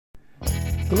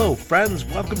Hello, friends.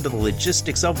 Welcome to the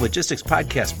Logistics of Logistics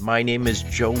podcast. My name is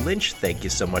Joe Lynch. Thank you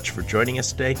so much for joining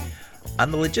us today.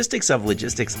 On the Logistics of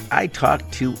Logistics, I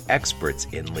talk to experts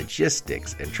in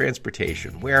logistics and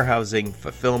transportation, warehousing,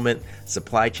 fulfillment,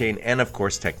 supply chain, and of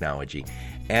course, technology.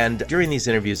 And during these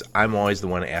interviews, I'm always the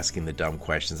one asking the dumb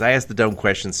questions. I ask the dumb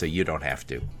questions so you don't have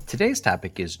to. Today's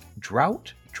topic is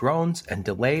drought, drones, and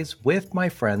delays with my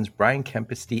friends Brian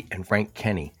Kempisty and Frank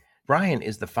Kenney. Brian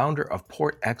is the founder of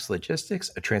PortX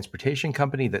Logistics, a transportation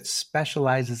company that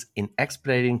specializes in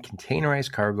expediting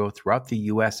containerized cargo throughout the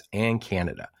U.S. and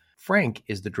Canada. Frank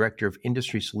is the director of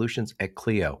industry solutions at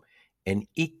Clio, an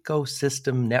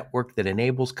ecosystem network that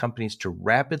enables companies to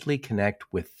rapidly connect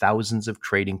with thousands of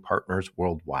trading partners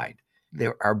worldwide.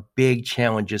 There are big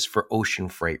challenges for ocean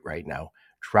freight right now: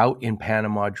 drought in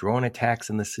Panama, drone attacks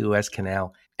in the Suez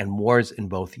Canal, and wars in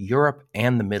both Europe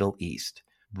and the Middle East.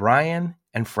 Brian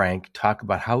and Frank talk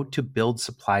about how to build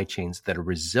supply chains that are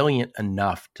resilient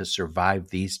enough to survive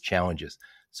these challenges.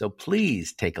 So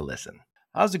please take a listen.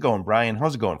 How's it going, Brian?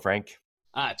 How's it going, Frank?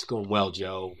 It's going well,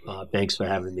 Joe. Thanks for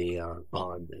having me on.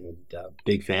 And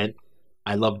big fan.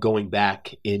 I love going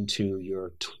back into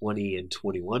your 20 and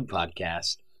 21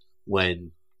 podcast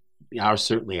when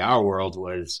certainly our world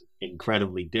was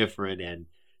incredibly different, and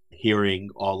hearing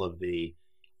all of the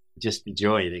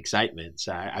joy and excitement.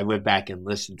 So I went back and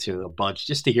listened to a bunch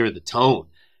just to hear the tone.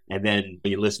 And then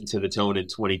you listen to the tone in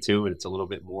 22 and it's a little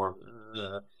bit more,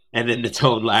 and then the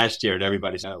tone last year and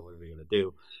everybody's, oh, what are we going to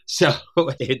do? So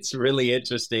it's really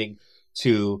interesting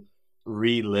to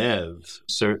relive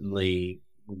certainly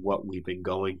what we've been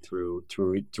going through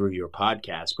your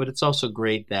podcast, but it's also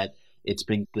great that it's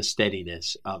been the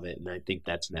steadiness of it, and I think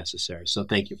that's necessary. So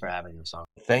thank you for having us on.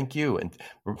 Thank you. And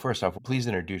first off, please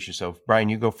introduce yourself. Brian,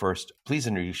 you go first. Please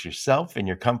introduce yourself and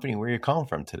your company, where you're calling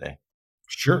from today.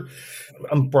 Sure.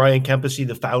 I'm Brian Kempisty,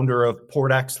 the founder of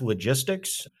PortX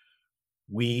Logistics.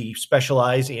 We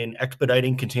specialize in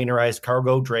expediting containerized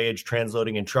cargo, drayage,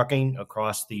 transloading, and trucking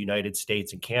across the United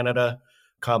States and Canada.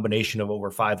 Combination of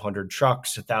over 500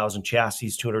 trucks, 1,000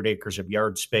 chassis, 200 acres of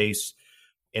yard space,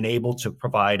 and able to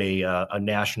provide a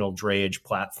national drayage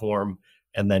platform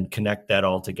and then connect that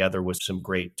all together with some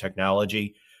great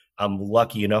technology. I'm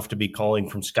lucky enough to be calling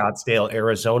from Scottsdale,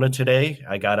 Arizona today.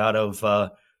 I got out of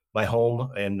my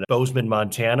home in Bozeman,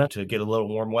 Montana to get a little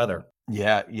warm weather.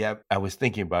 Yeah. I was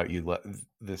thinking about you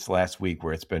this last week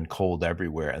where it's been cold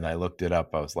everywhere, and I looked it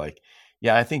up. I was like,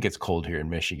 yeah, I think it's cold here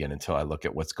in Michigan until I look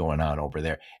at what's going on over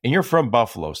there. And you're from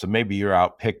Buffalo, so maybe you're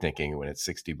out picnicking when it's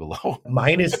 60 below.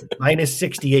 minus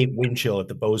 68 wind chill at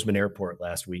the Bozeman airport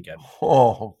last weekend.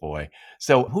 Oh, boy.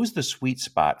 So who's the sweet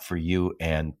spot for you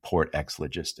and PortX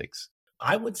Logistics?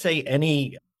 I would say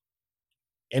any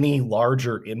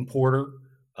larger importer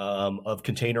of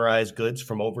containerized goods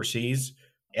from overseas,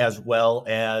 as well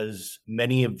as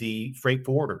many of the freight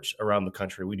forwarders around the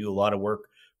country. We do a lot of work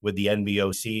with the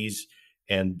NVOCs,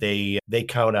 and they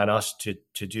count on us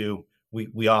to do.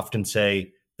 We often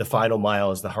say the final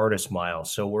mile is the hardest mile.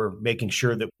 So we're making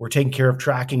sure that we're taking care of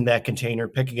tracking that container,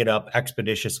 picking it up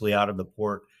expeditiously out of the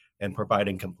port, and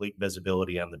providing complete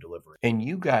visibility on the delivery. And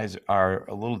you guys are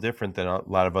a little different than a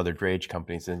lot of other drayage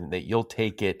companies in that you'll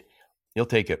take it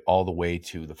all the way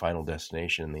to the final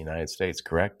destination in the United States,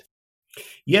 correct?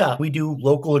 Yeah, we do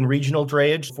local and regional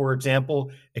drayage. For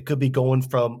example, it could be going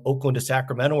from Oakland to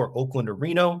Sacramento or Oakland to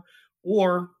Reno,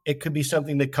 or it could be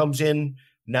something that comes in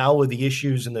now with the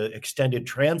issues and the extended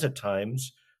transit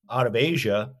times out of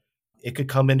Asia. It could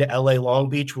come into LA Long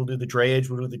Beach. We'll do the drayage,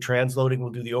 we'll do the transloading,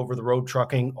 we'll do the over-the-road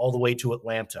trucking all the way to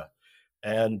Atlanta.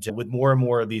 And with more and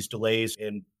more of these delays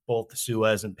in both the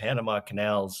Suez and Panama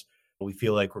canals, we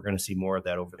feel like we're going to see more of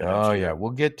that over the next year. Yeah,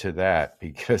 we'll get to that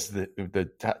because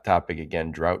the topic, again,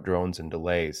 drought, drones, and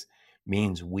delays,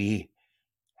 means we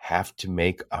have to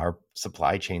make our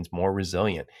supply chains more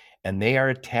resilient, and they are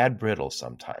a tad brittle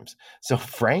sometimes. So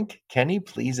Frank, Kenney,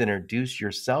 please introduce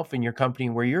yourself and your company,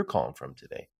 where you're calling from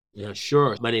today. Yeah,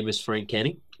 sure. My name is Frank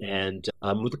Kenney, and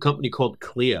I'm with a company called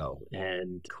Clio.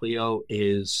 And Clio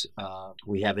is,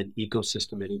 we have an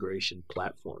ecosystem integration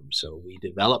platform. So we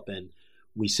develop and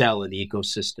we sell an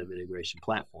ecosystem integration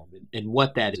platform. And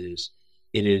what that is,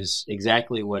 it is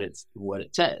exactly what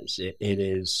it says. It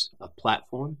is a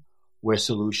platform where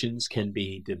solutions can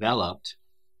be developed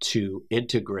to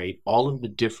integrate all of the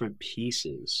different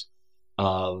pieces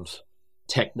of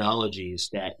technologies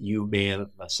that you may have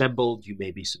assembled, you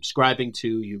may be subscribing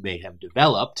to, you may have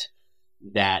developed,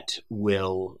 that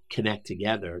will connect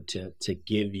together to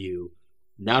give you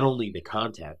not only the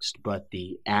context, but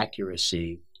the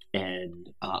accuracy and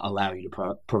allow you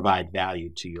to provide value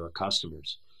to your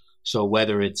customers. So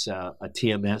whether it's a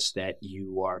TMS that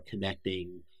you are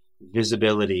connecting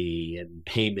visibility and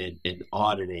payment and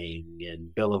auditing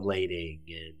and bill of lading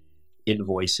and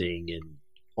invoicing and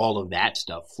all of that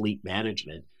stuff, fleet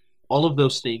management, all of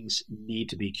those things need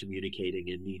to be communicating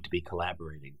and need to be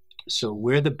collaborating. So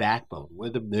we're the backbone, we're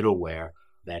the middleware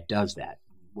that does that.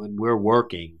 When we're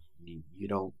working, you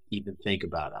don't even think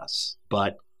about us,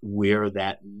 but we're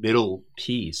that middle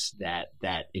piece that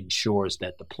ensures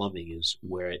that the plumbing is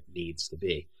where it needs to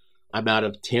be. I'm out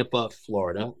of Tampa,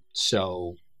 Florida,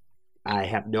 so I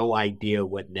have no idea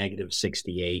what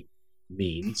 -68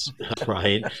 means,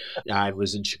 Brian. I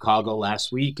was in Chicago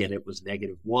last week and it was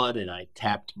 -1, and I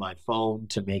tapped my phone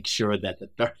to make sure that the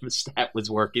thermostat was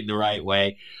working the right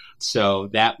way. So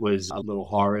that was a little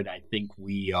horrid. I think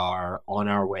we are on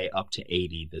our way up to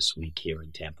 80 this week here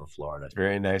in Tampa, Florida.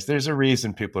 Very nice. There's a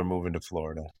reason people are moving to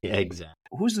Florida. Yeah, exactly.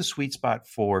 Who's the sweet spot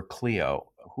for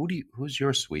Clio? Who's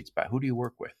your sweet spot? Who do you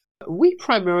work with? We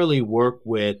primarily work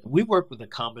with a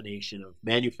combination of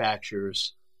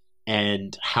manufacturers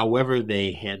and however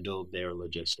they handle their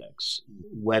logistics,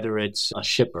 whether it's a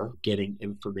shipper getting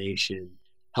information,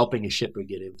 helping a shipper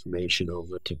get information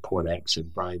over to Port X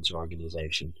and Brian's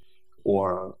organization,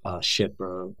 or a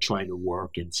shipper trying to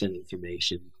work and send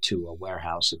information to a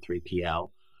warehouse, a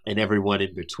 3PL, and everyone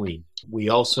in between. We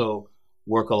also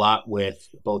work a lot with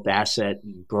both asset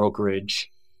and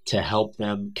brokerage to help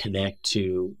them connect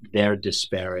to their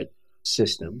disparate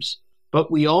systems.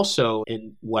 But we also,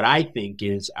 in what I think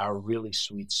is our really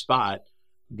sweet spot,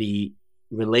 the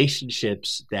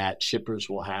relationships that shippers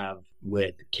will have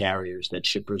with carriers, that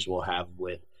shippers will have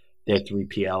with their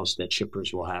 3PLs, that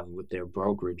shippers will have with their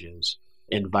brokerages,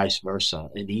 and vice versa.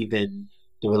 And even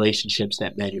the relationships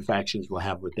that manufacturers will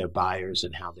have with their buyers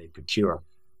and how they procure.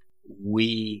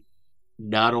 We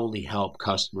not only help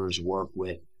customers work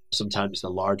with sometimes the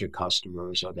larger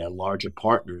customers or their larger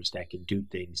partners that can do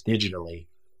things digitally,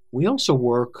 we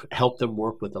also help them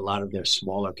work with a lot of their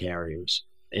smaller carriers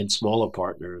and smaller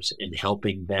partners in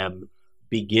helping them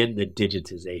begin the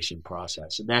digitization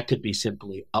process. And that could be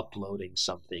simply uploading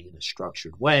something in a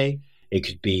structured way. It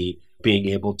could be being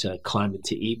able to climb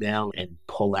into email and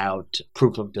pull out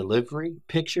proof of delivery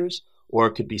pictures, or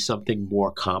it could be something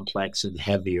more complex and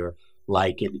heavier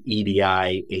like an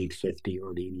EDI 850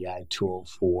 or an EDI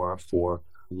 204 for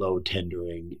load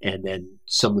tendering, and then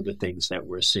some of the things that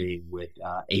we're seeing with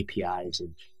APIs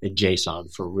and JSON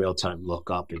for real-time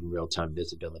lookup and real-time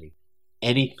visibility.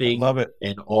 Anything Love it.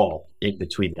 and all in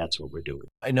between, that's what we're doing.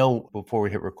 I know before we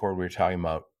hit record, we were talking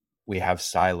about we have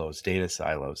silos, data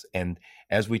silos. And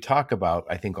as we talk about,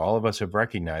 I think all of us have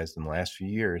recognized in the last few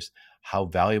years how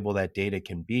valuable that data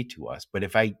can be to us. But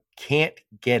if I can't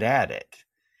get at it,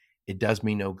 it does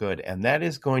me no good. And that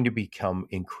is going to become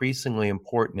increasingly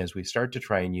important as we start to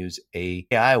try and use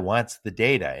AI wants the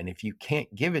data. And if you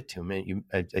can't give it to me,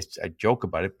 I joke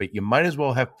about it, but you might as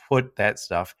well have put that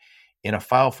stuff in a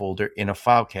file folder, in a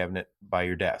file cabinet by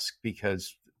your desk,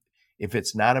 because if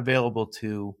it's not available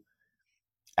to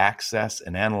access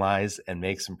and analyze and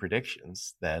make some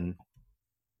predictions, then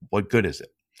what good is it?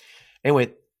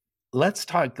 Anyway, let's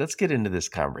get into this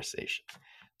conversation.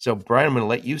 So, Brian, I'm going to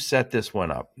let you set this one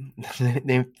up.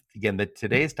 Again,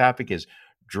 today's topic is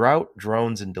drought,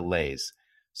 drones, and delays.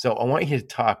 So I want you to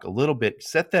talk a little bit,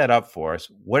 set that up for us.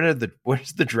 Where's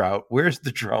the drought? Where's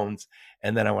the drones?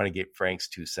 And then I want to get Frank's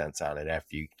 2 cents on it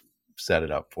after you set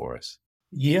it up for us.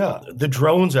 Yeah, the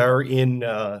drones are in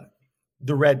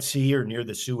the Red Sea or near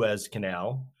the Suez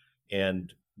Canal,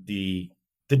 and the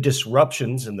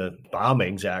disruptions and the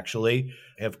bombings actually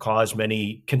have caused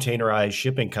many containerized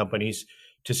shipping companies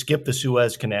to skip the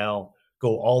Suez Canal,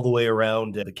 go all the way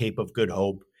around the Cape of Good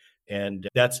Hope, and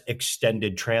that's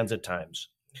extended transit times.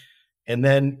 And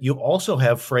then you also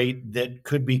have freight that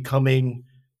could be coming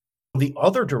the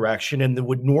other direction and that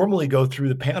would normally go through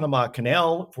the Panama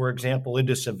Canal, for example,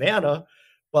 into Savannah,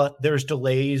 but there's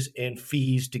delays and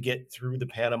fees to get through the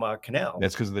Panama Canal.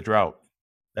 That's because of the drought.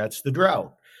 That's the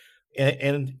drought.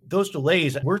 And those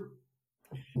delays,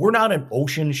 we're not an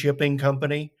ocean shipping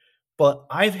company, but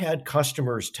I've had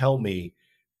customers tell me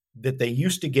that they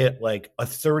used to get like a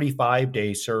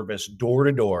 35-day service door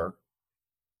to door,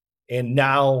 and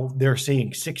now they're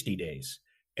seeing 60 days.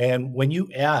 And when you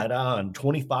add on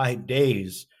 25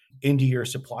 days into your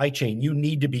supply chain, you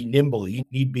need to be nimble. You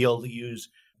need to be able to use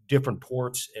different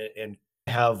ports and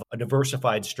have a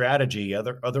diversified strategy.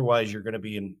 Otherwise, you're going to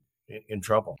be in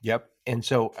trouble. Yep. And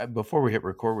so before we hit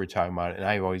record, we're talking about it, and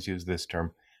I always use this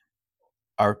term,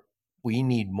 we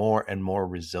need more and more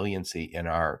resiliency in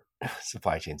our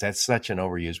supply chains. That's such an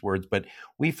overused word, but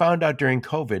we found out during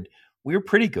COVID, we were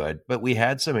pretty good, but we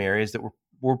had some areas that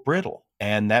were brittle.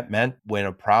 And that meant when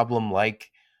a problem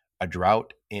like a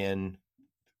drought in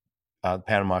the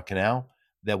Panama Canal,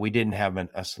 that we didn't have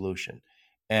a solution.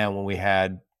 And when we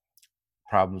had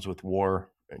problems with war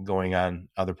going on in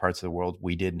other parts of the world,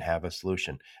 we didn't have a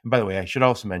solution. And by the way, I should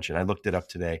also mention, I looked it up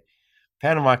today,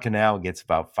 Panama Canal gets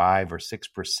about 5 or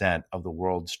 6% of the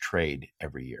world's trade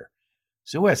every year.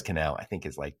 Suez Canal, I think,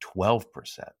 is like 12%.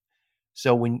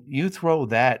 So when you throw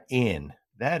that in,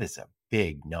 that is a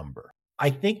big number. I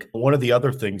think one of the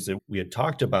other things that we had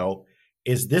talked about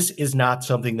is this is not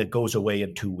something that goes away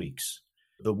in 2 weeks.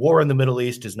 The war in the Middle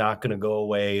East is not going to go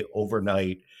away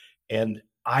overnight. And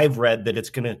I've read that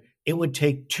it would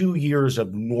take 2 years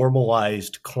of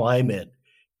normalized climate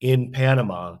in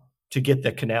Panama to get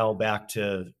the canal back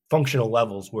to functional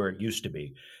levels where it used to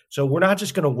be. So we're not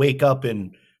just going to wake up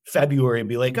in February and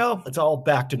be like, oh, it's all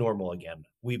back to normal again.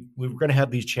 We're going to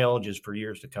have these challenges for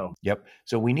years to come. Yep.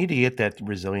 So we need to get that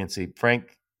resiliency.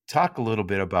 Frank, talk a little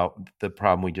bit about the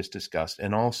problem we just discussed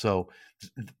and also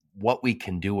what we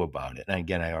can do about it. And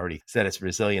again, I already said it's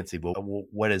resiliency, but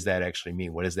what does that actually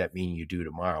mean? What does that mean you do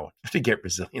tomorrow to get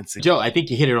resiliency? Joe, I think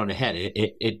you hit it on the head.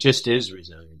 It just is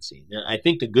resiliency. Now, I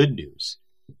think the good news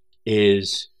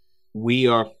is we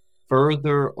are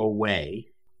further away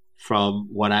from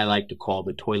what I like to call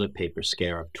the toilet paper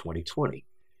scare of 2020,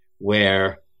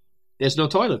 where there's no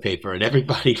toilet paper and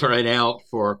everybody ran out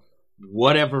for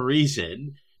whatever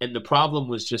reason. And the problem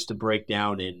was just a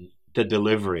breakdown in the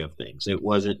delivery of things. It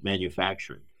wasn't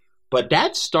manufacturing. But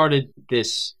that started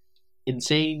this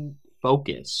insane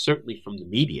focus, certainly from the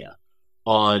media,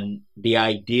 on the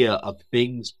idea of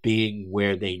things being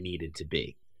where they needed to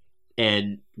be.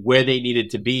 And where they needed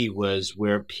to be was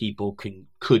where people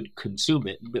could consume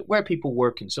it, where people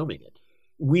were consuming it.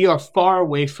 We are far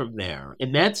away from there.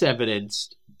 And that's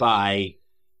evidenced by,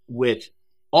 with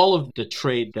all of the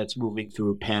trade that's moving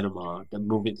through Panama,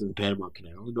 moving through the Panama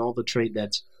Canal, and all the trade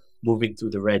that's moving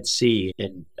through the Red Sea.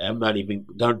 And I'm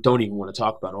don't even want to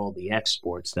talk about all the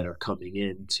exports that are coming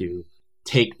in to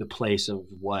take the place of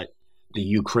what the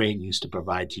Ukraine used to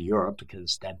provide to Europe,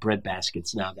 because that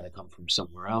breadbasket's now going to come from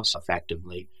somewhere else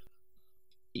effectively.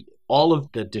 All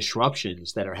of the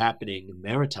disruptions that are happening in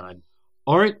maritime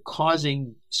aren't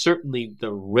causing certainly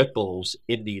the ripples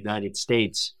in the United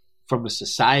States from a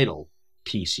societal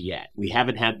piece yet. We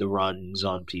haven't had the runs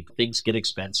on people. Things get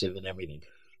expensive and everything.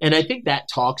 And I think that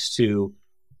talks to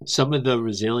some of the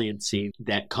resiliency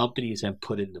that companies have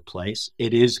put into place.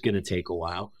 It is going to take a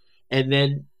while. And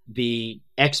then the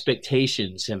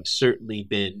expectations have certainly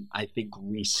been, I think,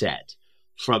 reset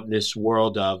from this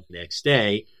world of next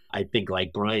day. I think,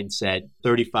 like Brian said,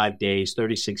 35 days,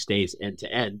 36 days end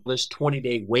to end. There's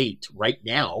 20-day wait right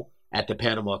now at the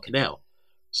Panama Canal.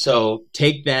 So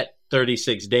take that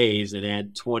 36 days and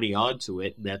add 20 onto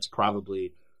it, and that's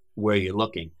probably where you're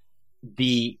looking.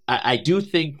 I do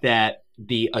think that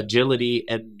the agility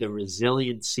and the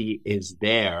resiliency is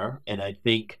there, and I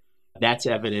think that's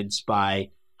evidenced by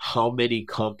how many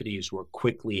companies were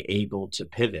quickly able to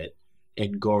pivot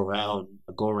and go around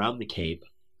the Cape.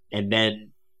 And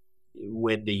then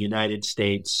when the United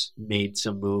States made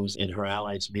some moves and her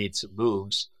allies made some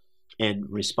moves and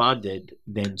responded,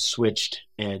 then switched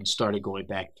and started going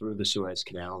back through the Suez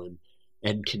Canal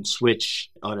and can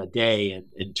switch on a day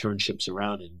and turn ships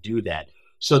around and do that.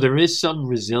 So there is some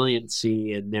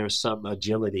resiliency and there's some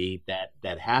agility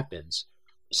that happens.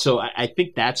 So I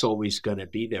think that's always going to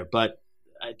be there. But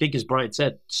I think, as Brian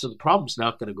said, so the problem's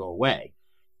not going to go away.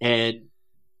 And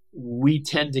we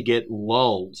tend to get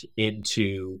lulled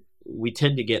into,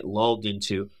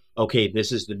 okay,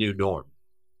 this is the new norm.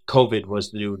 COVID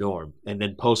was the new norm. And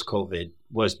then post-COVID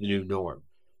was the new norm.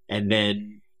 And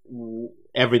then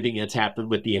everything that's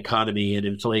happened with the economy and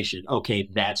inflation, okay,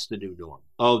 that's the new norm.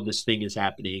 Oh, this thing is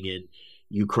happening in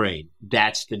Ukraine.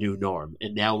 That's the new norm.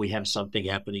 And now we have something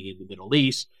happening in the Middle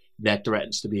East that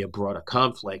threatens to be a broader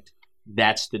conflict.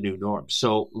 That's the new norm.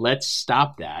 So let's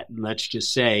stop that. And let's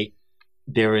just say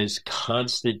there is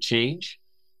constant change.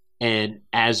 And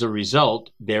as a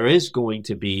result, there is going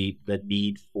to be the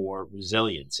need for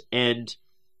resilience. And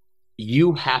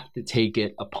you have to take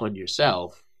it upon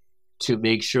yourself to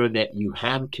make sure that you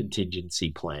have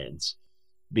contingency plans,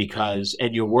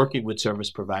 and you're working with service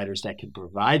providers that can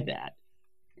provide that.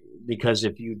 Because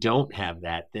if you don't have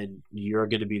that, then you're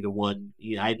going to be the one.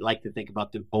 I'd like to think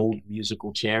about the old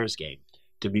musical chairs game.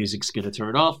 The music's going to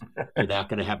turn off. You're not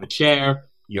going to have a chair.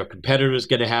 Your competitor's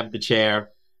going to have the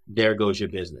chair. There goes your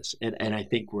business. And I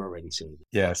think we're already seeing it.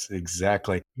 Yes,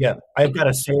 exactly. Yeah. I've got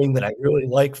a saying that I really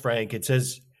like, Frank. It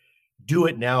says, do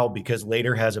it now because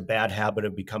later has a bad habit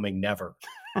of becoming never.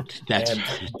 That's and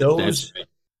right. those That's right.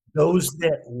 Those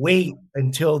that wait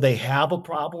until they have a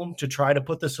problem to try to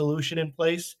put the solution in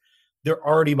place, they're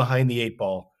already behind the eight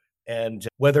ball. And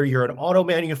whether you're an auto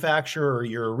manufacturer or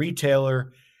you're a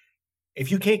retailer,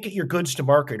 if you can't get your goods to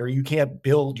market or you can't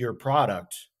build your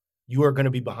product, you are going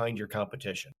to be behind your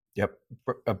competition. Yep.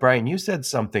 Brian, you said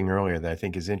something earlier that I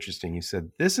think is interesting. You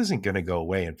said this isn't going to go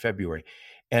away in February.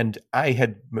 And I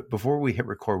had, before we hit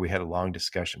record, we had a long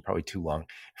discussion, probably too long.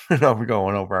 We're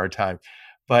going over our time.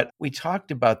 But we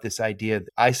talked about this idea.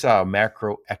 I saw a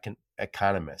macro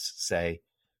economist say,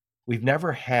 we've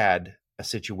never had a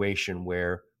situation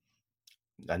where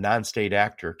a non-state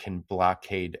actor can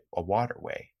blockade a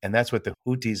waterway. And that's what the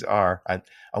Houthis are.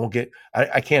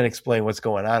 I can't explain what's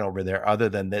going on over there other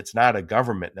than it's not a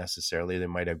government necessarily. They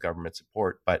might have government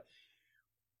support, but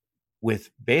with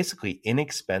basically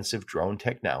inexpensive drone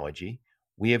technology,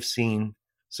 we have seen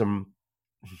some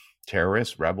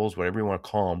terrorists, rebels, whatever you want to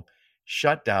call them,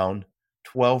 shut down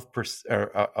 12%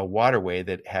 or a waterway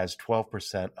that has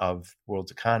 12% of the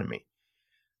world's economy.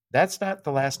 That's not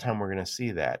the last time we're going to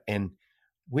see that. And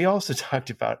we also talked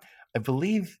about, I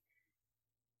believe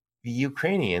the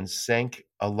Ukrainians sank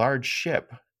a large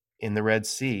ship in the Red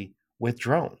Sea with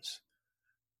drones.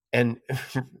 And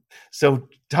so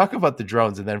talk about the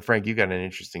drones. And then Frank, you got an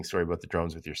interesting story about the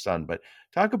drones with your son, but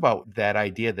talk about that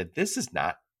idea that this is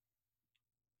not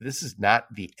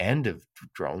the end of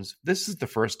drones. This is the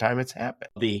first time it's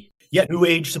happened. New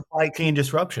age supply chain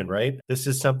disruption, right? This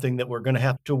is something that we're going to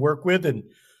have to work with. And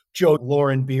Joe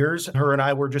Lauren Beers, her and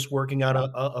I were just working on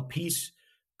a piece,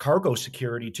 cargo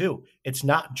security too. It's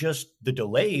not just the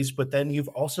delays, but then you've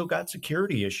also got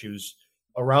security issues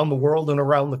around the world and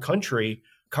around the country.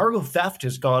 Cargo theft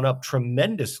has gone up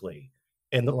tremendously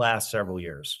in the last several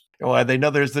years. Well, they know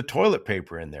there's the toilet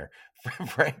paper in there.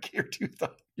 Frank,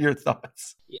 your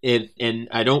thoughts. And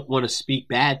I don't want to speak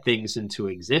bad things into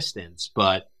existence,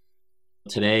 but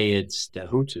today it's the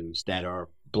Hutus that are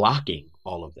blocking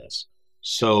all of this.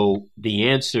 So the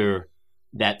answer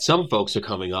that some folks are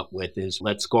coming up with is,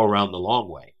 let's go around the long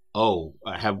way. Oh,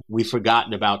 have we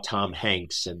forgotten about Tom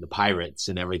Hanks and the pirates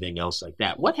and everything else like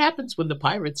that? What happens when the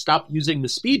pirates stop using the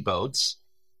speedboats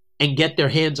and get their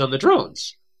hands on the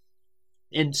drones?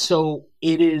 And so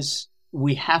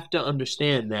we have to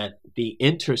understand that the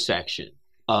intersection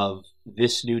of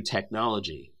this new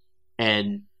technology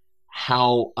and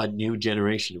how a new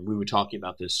generation, we were talking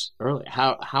about this earlier,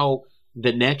 how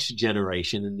the next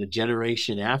generation and the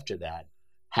generation after that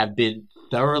have been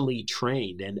thoroughly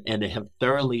trained and have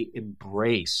thoroughly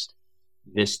embraced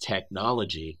this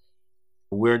technology.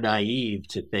 We're naive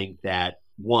to think that,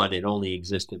 one, it only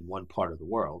exists in one part of the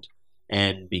world.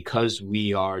 And because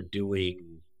we are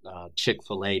doing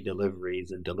Chick-fil-A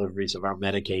deliveries and deliveries of our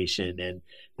medication and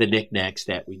the knickknacks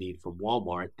that we need from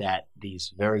Walmart, that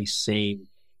these very same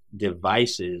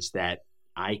devices that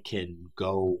I can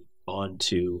go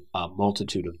onto a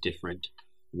multitude of different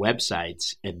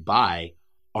websites and buy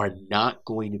are not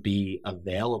going to be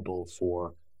available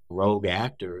for rogue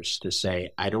actors to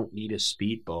say, I don't need a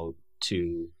speedboat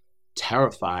to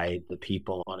terrify the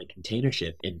people on a container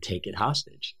ship and take it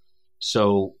hostage.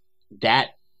 So that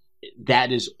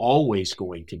is always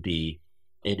going to be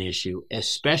an issue,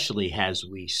 especially as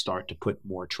we start to put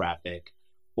more traffic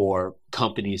or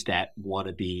companies that want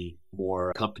to be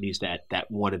more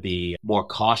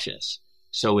cautious.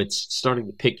 So it's starting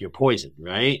to pick your poison,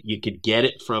 right? You could get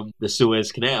it from the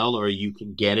Suez Canal, or you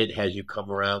can get it as you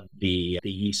come around the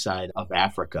east side of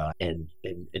Africa. And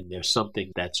there's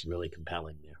something that's really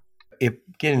compelling there.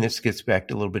 This gets back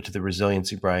a little bit to the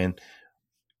resiliency, Brian.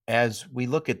 As we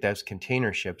look at those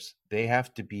container ships, they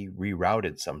have to be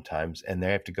rerouted sometimes, and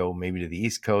they have to go maybe to the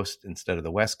East Coast instead of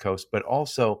the West Coast. But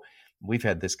also, we've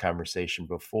had this conversation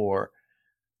before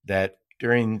that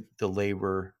during the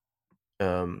labor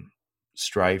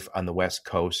strife on the West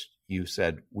Coast, you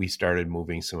said we started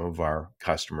moving some of our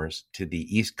customers to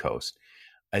the East Coast.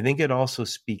 I think it also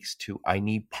speaks to, I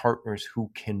need partners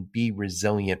who can be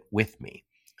resilient with me.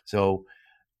 So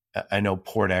I know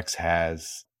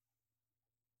PortX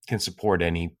can support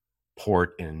any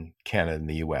port in Canada and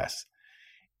the US.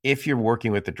 If you're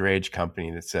working with a drayage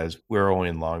company that says we're only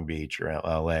in Long Beach or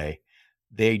LA,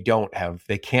 they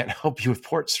can't help you with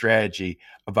port strategy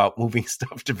about moving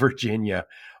stuff to Virginia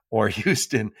or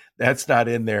Houston. That's not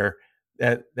in their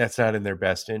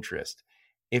best interest.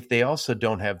 If they also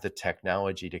don't have the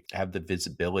technology to have the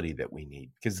visibility that we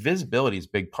need, because visibility is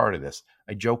a big part of this.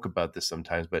 I joke about this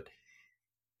sometimes, but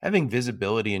having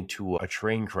visibility into a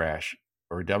train crash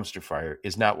or a dumpster fire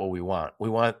is not what we want. We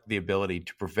want the ability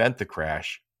to prevent the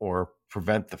crash or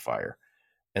prevent the fire.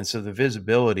 And so the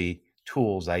visibility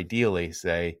tools ideally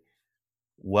say,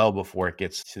 well before it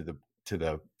gets to to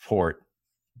the port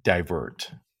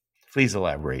divert. Please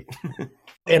elaborate.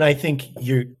 And I think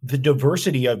the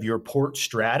diversity of your port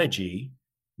strategy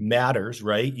matters,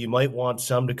 right? You might want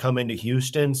some to come into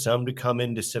Houston, some to come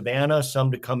into Savannah,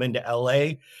 some to come into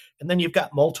LA. And then you've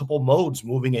got multiple modes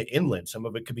moving it inland. Some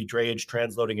of it could be drayage,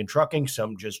 transloading, and trucking,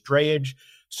 some just drayage,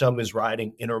 some is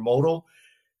riding intermodal.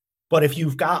 But if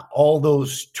you've got all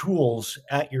those tools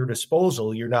at your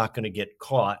disposal, you're not going to get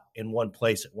caught in one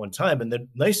place at one time. And the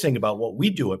nice thing about what we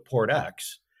do at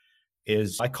PortX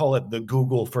is I call it the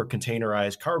Google for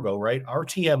containerized cargo, right? Our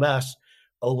TMS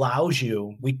allows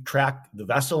you, we track the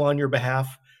vessel on your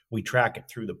behalf, we track it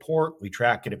through the port, we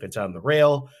track it if it's on the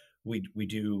rail, we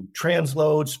do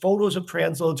transloads, photos of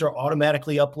transloads are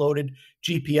automatically uploaded,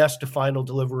 GPS to final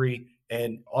delivery,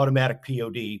 and automatic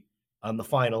POD on the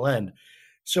final end.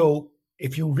 So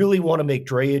if you really want to make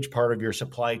drayage part of your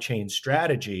supply chain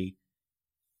strategy,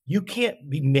 you can't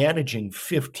be managing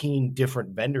 15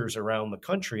 different vendors around the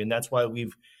country. And that's why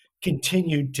we've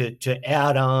continued to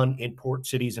add on in port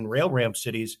cities and rail ramp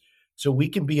cities so we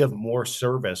can be of more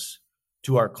service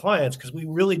to our clients, because we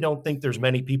really don't think there's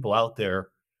many people out there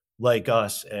like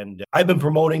us. And I've been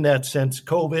promoting that since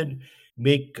COVID.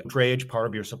 Make drayage part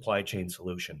of your supply chain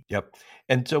solution. Yep.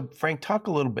 And so, Frank, talk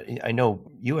a little bit. I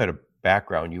know you had a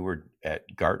background. You were at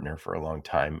Gartner for a long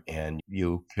time, and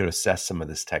you could assess some of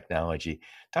this technology.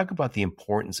 Talk about the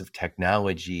importance of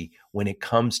technology when it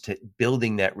comes to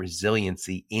building that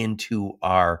resiliency into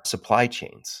our supply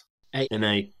chains. I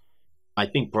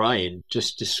think Brian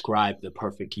just described the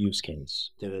perfect use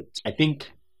case. I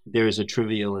think there is a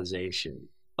trivialization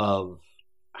of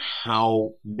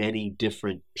how many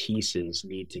different pieces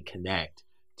need to connect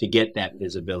to get that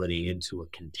visibility into a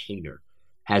container.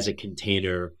 As a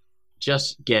container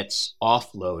just gets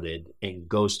offloaded and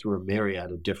goes through a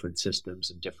myriad of different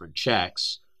systems and different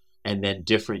checks, and then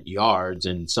different yards,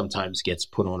 and sometimes gets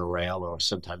put on a rail or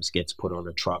sometimes gets put on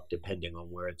a truck, depending on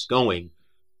where it's going.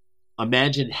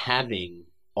 Imagine having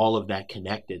all of that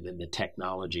connected and the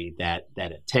technology that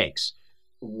it takes.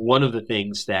 One of the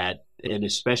things that, and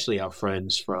especially our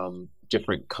friends from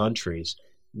different countries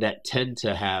that tend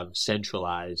to have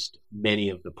centralized many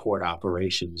of the port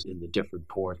operations in the different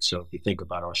ports. So if you think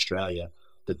about Australia,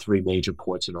 the three major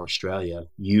ports in Australia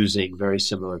using very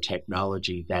similar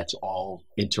technology that's all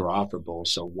interoperable,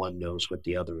 so one knows what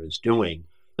the other is doing.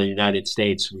 In the United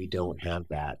States, we don't have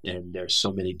that. And there's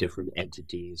so many different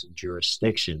entities and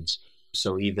jurisdictions.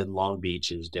 So even Long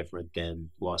Beach is different than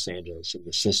Los Angeles, and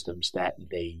the systems that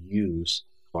they use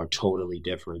are totally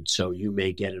different. So you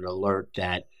may get an alert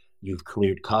that you've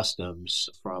cleared customs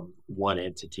from one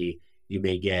entity. You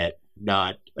may get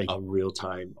not a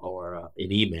real-time or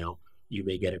an email. You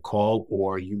may get a call,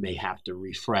 or you may have to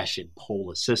refresh and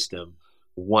poll a system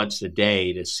once a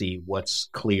day to see what's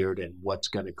cleared and what's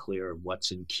going to clear and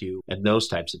what's in queue and those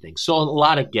types of things. So a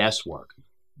lot of guesswork.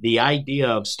 The idea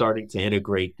of starting to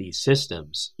integrate these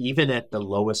systems, even at the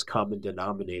lowest common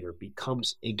denominator,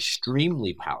 becomes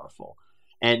extremely powerful.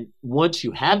 And once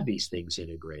you have these things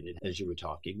integrated, as you were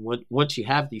talking, once you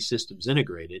have these systems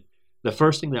integrated, the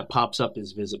first thing that pops up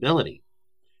is visibility.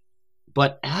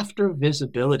 But after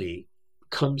visibility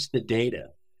comes the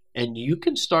data, and you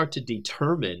can start to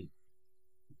determine,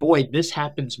 boy, this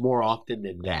happens more often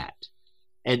than that.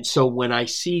 And so when I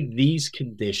see these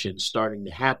conditions starting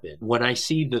to happen, when I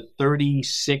see the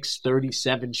 36,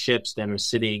 37 ships that are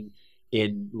sitting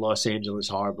in Los Angeles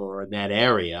Harbor or in that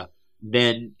area,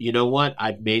 then you know what?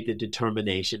 I've made the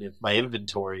determination, if my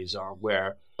inventories are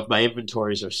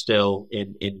still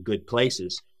in good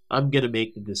places, I'm going to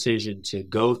make the decision to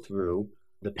go through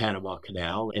the Panama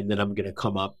Canal, and then I'm going to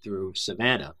come up through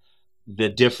Savannah. The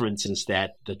difference is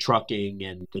that the trucking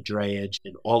and the drayage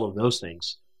and all of those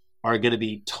things are going to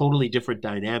be totally different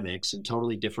dynamics and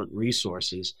totally different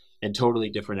resources and totally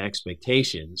different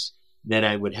expectations than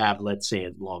I would have, let's say,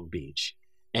 in Long Beach.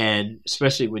 And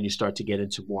especially when you start to get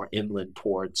into more inland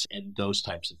ports and those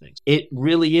types of things. It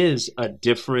really is a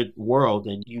different world,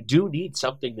 and you do need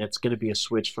something that's going to be a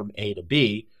switch from A to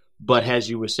B. But as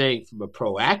you were saying, from a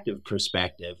proactive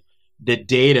perspective, the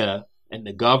data and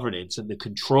the governance and the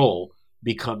control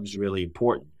becomes really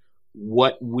important.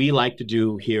 What we like to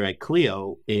do here at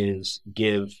Clio is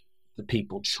give the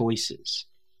people choices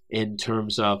in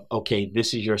terms of, okay,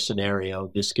 this is your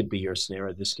scenario, this could be your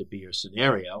scenario, this could be your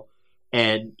scenario.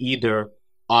 And either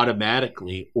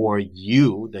automatically or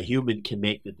you, the human, can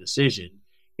make the decision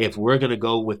if we're going to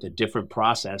go with a different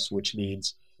process, which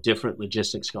means different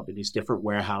logistics companies, different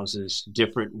warehouses,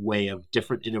 different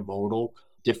intermodal,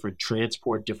 different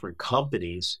transport, different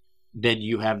companies, then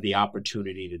you have the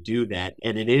opportunity to do that.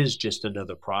 And it is just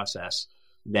another process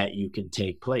that you can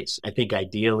take place. I think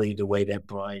ideally the way that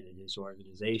Brian and his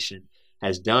organization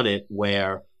has done it,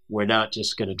 where we're not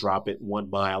just going to drop it 1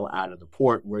 mile out of the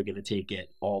port, we're going to take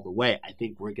it all the way. I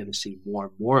think we're going to see more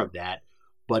and more of that,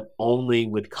 but only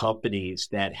with companies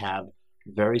that have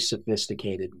very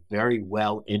sophisticated, very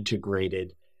well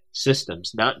integrated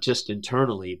systems, not just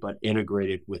internally, but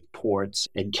integrated with ports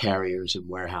and carriers and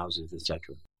warehouses,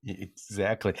 etc.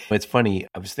 Exactly. It's funny.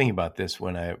 I was thinking about this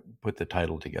when I put the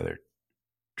title together,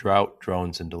 Drought,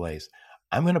 Drones, and Delays.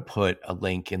 I'm going to put a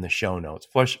link in the show notes.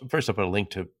 First I'll put a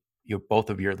link to both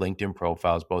of your LinkedIn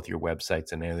profiles, both your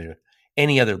websites, and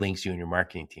any other links you and your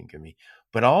marketing team give me.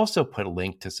 But I'll also put a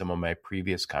link to some of my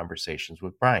previous conversations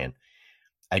with Brian.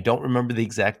 I don't remember the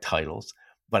exact titles,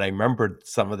 but I remember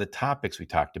some of the topics we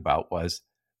talked about was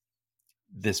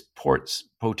this port's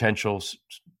potential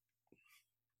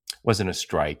wasn't a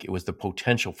strike. It was the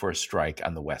potential for a strike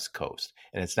on the West Coast.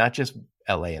 And it's not just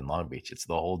LA and Long Beach. It's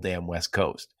the whole damn West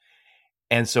Coast.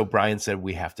 And so Brian said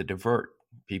we have to divert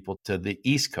people to the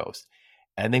East Coast.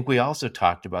 And I think we also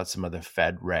talked about some of the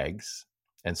Fed regs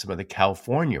and some of the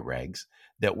California regs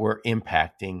that were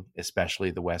impacting especially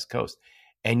the West Coast.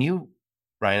 And you,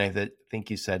 Brian, I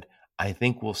think you said, I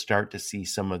think we'll start to see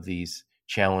some of these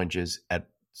challenges at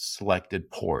selected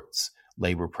ports,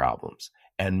 labor problems.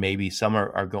 And maybe some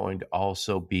are going to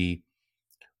also be,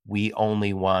 we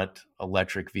only want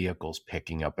electric vehicles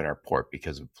picking up at our port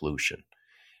because of pollution.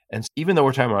 And even though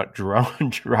we're talking about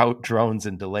drought, drones,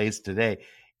 and delays today,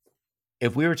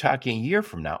 if we were talking a year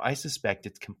from now, I suspect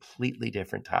it's completely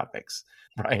different topics.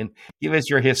 Brian, give us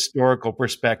your historical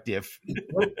perspective.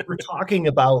 We're talking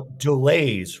about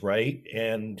delays, right?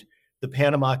 And the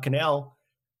Panama Canal.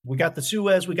 We got the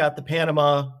Suez, we got the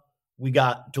Panama, we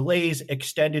got delays,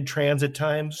 extended transit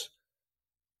times.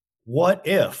 What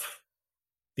if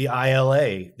the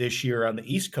ILA this year on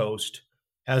the East Coast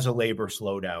has a labor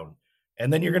slowdown?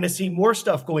 And then you're going to see more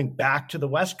stuff going back to the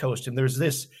West Coast. And there's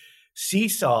this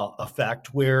seesaw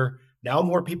effect where now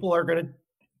more people are going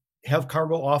to have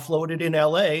cargo offloaded in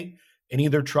LA and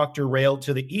either trucked or railed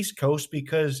to the East Coast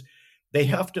because they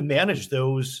have to manage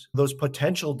those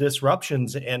potential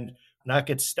disruptions and not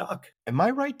get stuck. Am I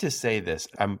right to say this?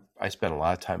 I spent a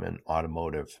lot of time in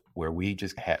automotive where we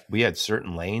had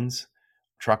certain lanes,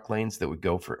 truck lanes that would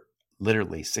go for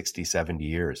literally 60, 70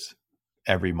 years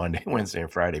every Monday, Wednesday,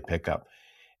 and Friday pickup.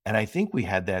 And I think we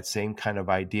had that same kind of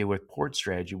idea with port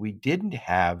strategy. We didn't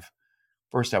have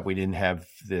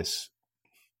this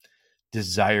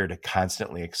desire to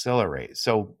constantly accelerate.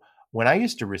 So when I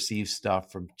used to receive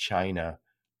stuff from China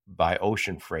by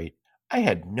ocean freight, I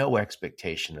had no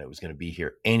expectation that it was going to be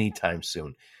here anytime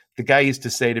soon. The guy used to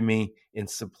say to me in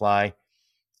supply,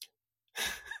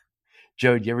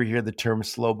 Joe, did you ever hear the term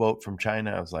slow boat from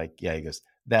China? I was like, yeah. He goes,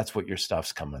 that's what your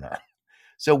stuff's coming on.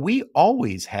 So we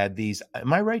always had these.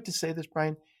 Am I right to say this,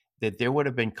 Brian, that there would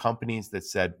have been companies that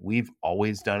said, we've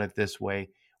always done it this way.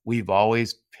 We've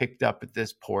always picked up at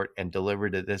this port and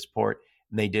delivered at this port.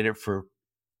 And they did it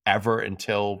forever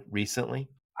until recently.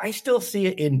 I still see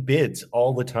it in bids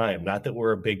all the time. Not that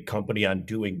we're a big company on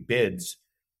doing bids,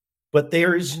 but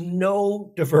there is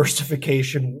no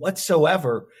diversification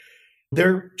whatsoever.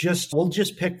 We'll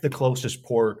just pick the closest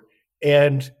port,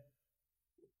 and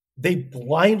they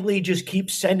blindly just keep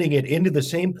sending it into the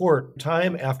same port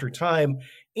time after time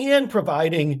and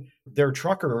providing their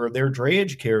trucker or their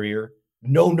drayage carrier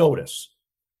no notice.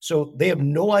 So they have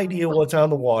no idea what's on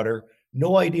the water,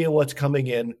 no idea what's coming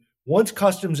in. Once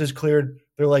customs is cleared,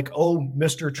 they're like, oh,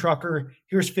 Mr. Trucker,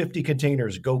 here's 50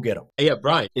 containers. Go get them. Yeah,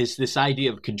 Brian, it's this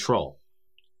idea of control.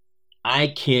 I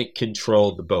can't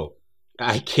control the boat.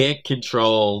 I can't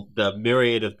control the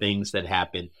myriad of things that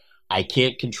happen. I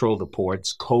can't control the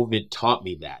ports. COVID taught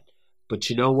me that. But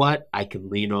you know what? I can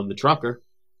lean on the trucker.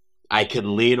 I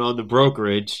can lean on the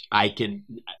brokerage.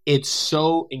 It's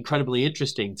so incredibly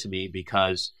interesting to me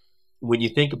because when you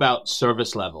think about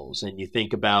service levels and you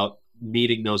think about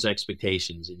meeting those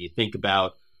expectations and you think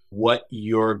about what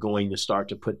you're going to start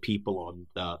to put people on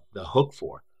the hook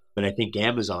for. But I think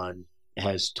Amazon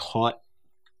has taught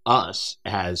us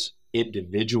as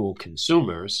individual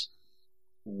consumers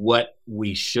what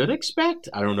we should expect.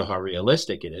 I don't know how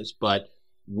realistic it is, but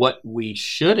what we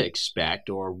should expect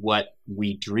or what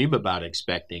we dream about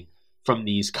expecting from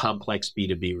these complex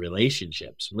B2B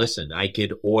relationships. Listen, I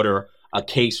could order a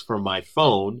case for my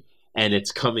phone and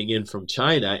it's coming in from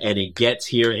China and it gets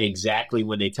here exactly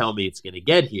when they tell me it's going to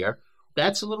get here.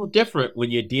 That's a little different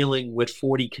when you're dealing with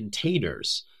 40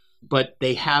 containers, but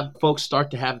folks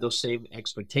start to have those same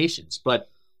expectations. But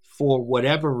for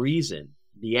whatever reason,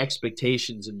 the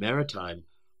expectations in maritime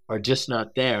are just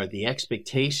not there. The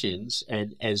expectations,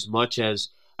 and as much as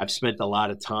I've spent a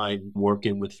lot of time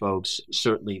working with folks,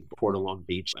 certainly Port of Long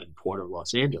Beach and Port of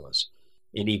Los Angeles,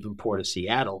 and even Port of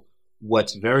Seattle.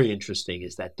 What's very interesting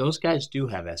is that those guys do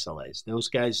have SLAs. Those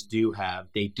guys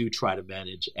they do try to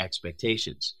manage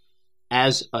expectations.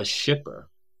 As a shipper,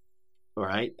 all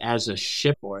right, as a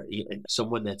shipper, or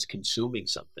someone that's consuming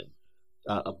something,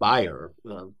 a buyer,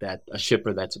 a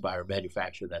shipper that's a buyer,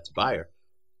 manufacturer that's a buyer,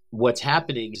 what's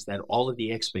happening is that all of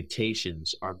the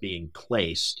expectations are being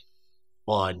placed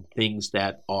on things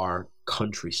that are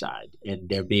countryside, and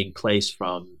they're being placed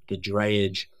from the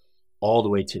drayage all the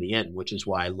way to the end, which is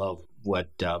why I love what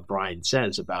Brian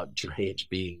says about drayage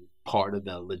being part of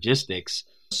the logistics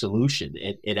solution.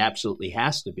 It absolutely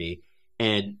has to be.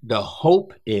 And the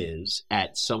hope is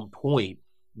at some point,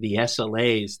 the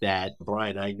SLAs that,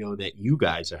 Brian, I know that you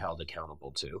guys are held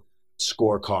accountable to,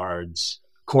 scorecards,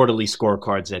 quarterly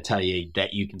scorecards that tell you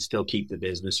that you can still keep the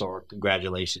business, or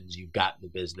congratulations, you've gotten the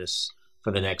business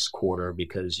for the next quarter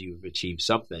because you've achieved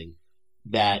something,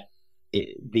 that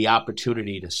the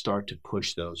opportunity to start to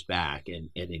push those back and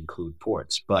include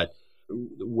ports. But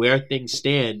where things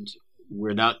stand,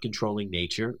 we're not controlling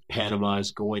nature. Panama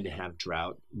is going to have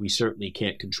drought. We certainly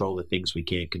can't control the things we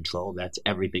can't control. That's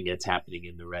everything that's happening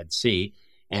in the Red Sea.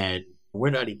 And we're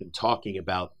not even talking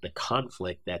about the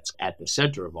conflict that's at the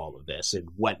center of all of this and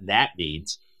what that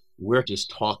means. We're just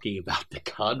talking about the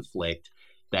conflict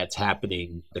that's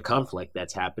happening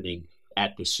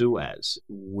at the Suez.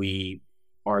 We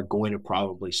are going to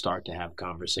probably start to have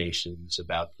conversations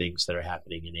about things that are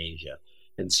happening in Asia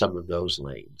and some of those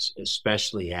lanes,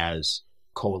 especially as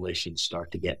coalitions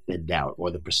start to get thinned out,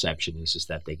 or the perception is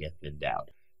that they get thinned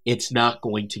out. It's not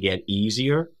going to get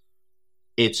easier.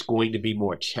 It's going to be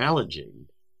more challenging,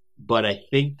 but I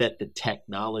think that the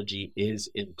technology is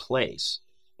in place,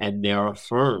 and there are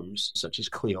firms such as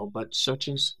Clio, but such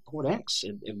as PortX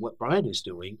and what Brian is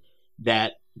doing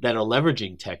that are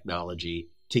leveraging technology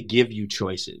to give you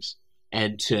choices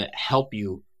and to help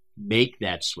you make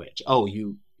that switch.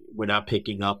 We're not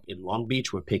picking up in Long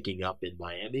Beach, we're picking up in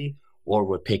Miami, or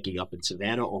we're picking up in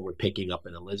Savannah, or we're picking up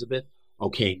in Elizabeth.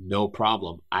 Okay, no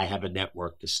problem. I have a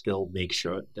network to still make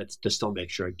sure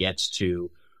it gets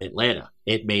to Atlanta.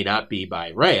 It may not be by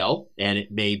rail, and it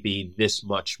may be this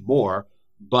much more,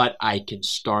 but I can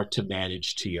start to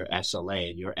manage to your SLA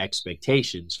and your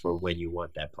expectations for when you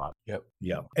want that product. Yep.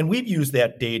 Yeah. And we've used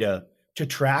that data to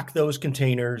track those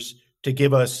containers, to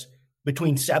give us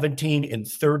between 17 and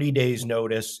 30 days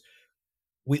notice.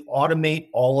 We automate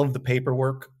all of the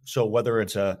paperwork. So whether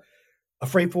it's a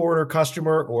freight forwarder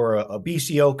customer or a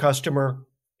BCO customer,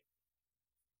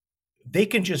 they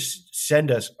can just send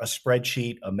us a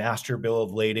spreadsheet, a master bill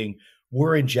of lading.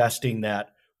 We're ingesting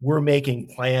that. We're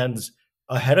making plans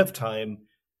ahead of time.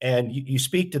 And you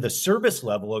speak to the service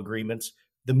level agreements.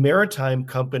 The maritime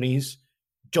companies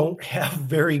don't have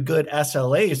very good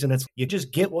SLAs, and you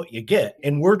just get what you get.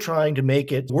 And we're trying to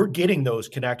make it, we're getting those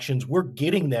connections. We're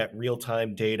getting that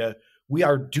real-time data. We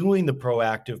are doing the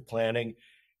proactive planning.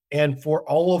 And for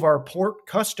all of our port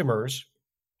customers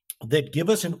that give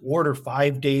us an order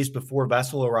 5 days before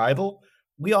vessel arrival,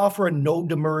 we offer a no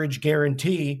demurrage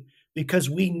guarantee, because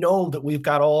we know that we've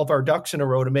got all of our ducks in a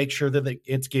row to make sure that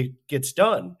it gets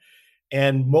done.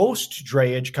 And most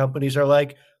drayage companies are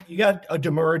like, you got a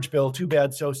demurrage bill, too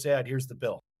bad, so sad, here's the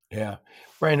bill. Yeah.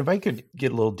 Brian, if I could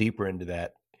get a little deeper into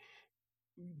that.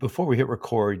 Before we hit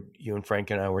record, you and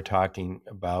Frank and I were talking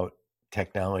about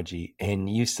technology, and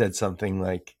you said something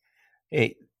like,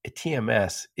 hey, a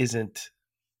TMS isn't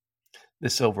the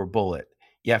silver bullet.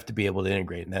 You have to be able to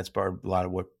integrate, and that's part of a lot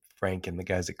of what Frank and the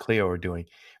guys at Clio are doing.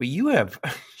 But you have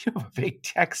a big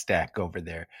tech stack over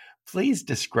there. Please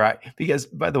describe, because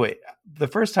by the way, the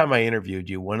first time I interviewed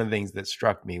you, one of the things that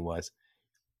struck me was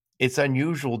it's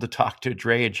unusual to talk to a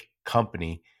drayage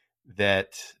company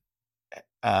that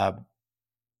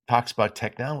talks about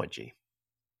technology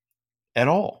at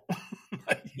all.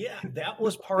 Yeah, that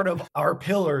was part of our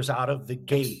pillars out of the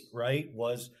gate, right?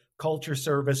 Was culture,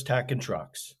 service, tech, and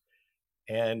trucks.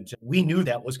 And we knew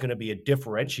that was going to be a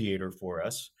differentiator for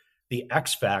us. The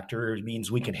X factor means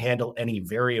we can handle any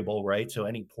variable, right? So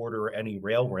any port or any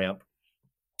rail ramp.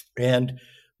 And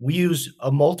we use a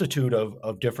multitude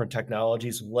of different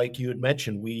technologies. Like you had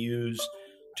mentioned, we use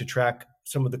to track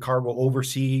some of the cargo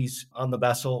overseas on the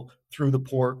vessel, through the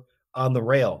port, on the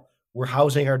rail. We're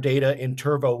housing our data in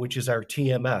Turbo, which is our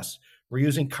TMS. We're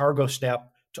using Cargo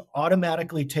Snap to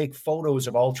automatically take photos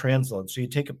of all transloads. So you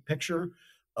take a picture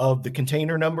of the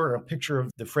container number, a picture of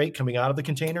the freight coming out of the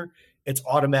container, it's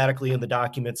automatically in the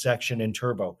document section in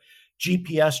Turbo.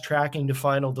 GPS tracking to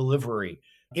final delivery,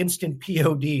 instant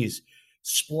PODs,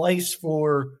 Splice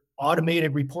for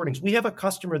automated reportings. We have a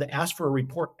customer that asks for a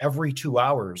report every 2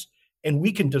 hours, and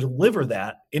we can deliver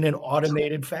that in an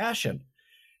automated fashion.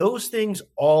 Those things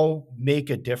all make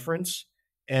a difference.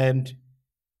 And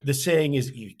the saying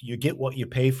is you get what you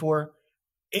pay for.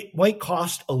 It might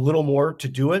cost a little more to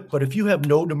do it, but if you have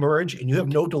no demurrage and you have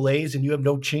no delays and you have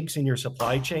no chinks in your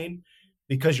supply chain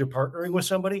because you're partnering with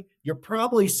somebody, you're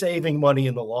probably saving money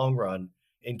in the long run.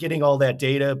 And getting all that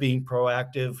data, being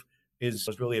proactive is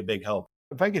really a big help.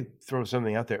 If I could throw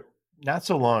something out there, not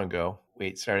so long ago,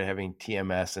 we started having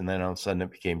TMS, and then all of a sudden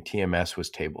it became TMS was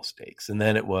table stakes. And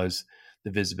then it was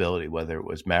the visibility, whether it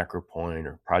was MacroPoint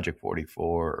or Project 44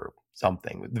 or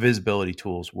something. The visibility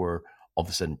tools were all of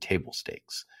a sudden table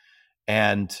stakes.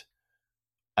 And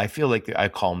I feel like I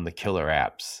call them the killer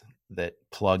apps that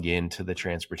plug into the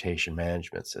transportation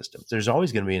management systems. There's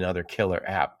always going to be another killer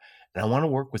app. And I want to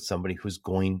work with somebody who's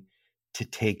going to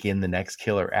take in the next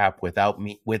killer app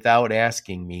without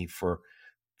asking me for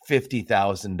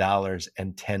 $50,000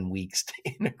 and 10 weeks to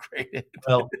integrate it.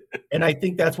 Well, and I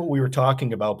think that's what we were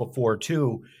talking about before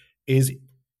too, is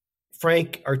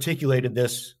Frank articulated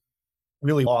this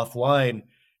really offline.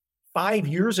 5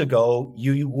 years ago,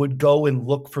 you would go and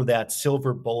look for that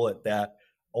silver bullet that,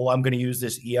 oh, I'm going to use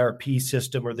this ERP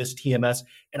system or this TMS,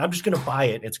 and I'm just going to buy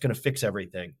it. It's going to fix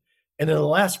everything. And in the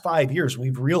last 5 years,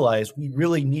 we've realized we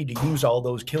really need to use all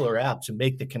those killer apps and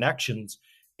make the connections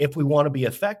if we want to be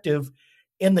effective.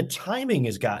 And the timing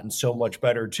has gotten so much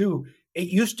better too. It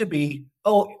used to be,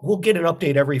 oh, we'll get an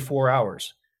update every 4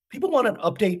 hours. People want an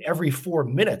update every 4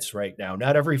 minutes right now,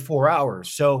 not every 4 hours.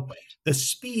 So the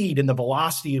speed and the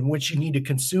velocity in which you need to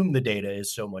consume the data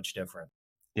is so much different.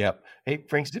 Yep. Hey,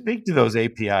 Frank, speak to those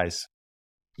APIs.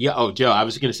 Yeah. Oh, Joe, I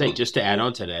was going to say, just to add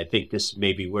on to that, I think this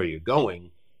may be where you're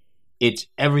going. It's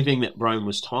everything that Brian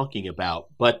was talking about,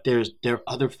 but there are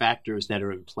other factors that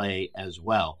are in play as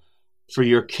well. For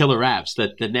your killer apps,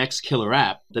 the next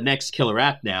killer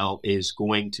app now is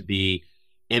going to be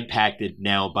impacted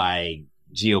now by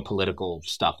geopolitical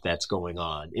stuff that's going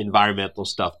on, environmental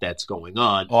stuff that's going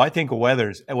on. Oh, I think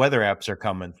weather apps are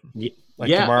coming.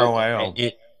 Tomorrow,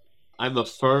 I'm a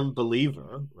firm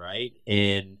believer, right?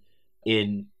 In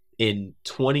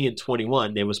 20 and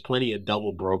 21, there was plenty of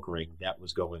double brokering that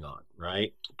was going on,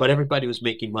 right? But everybody was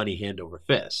making money hand over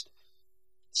fist.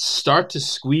 Start to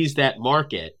squeeze that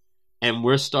market, and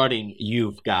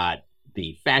you've got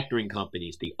the factoring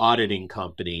companies, the auditing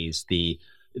companies,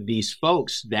 these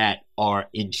folks that are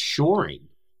ensuring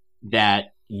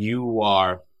that you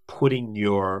are putting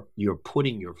your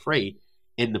freight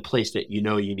in the place that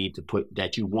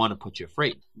you want to put your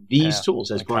freight. These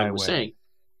tools, as Brian was saying,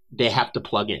 they have to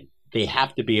plug in. They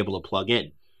have to be able to plug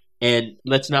in. And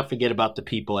let's not forget about the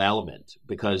people element,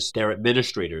 because they're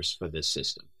administrators for this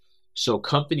system. So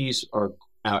companies are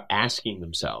asking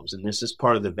themselves, and this is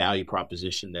part of the value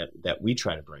proposition that we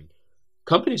try to bring.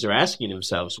 Companies are asking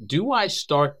themselves, do I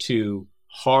start to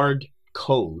hard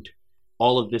code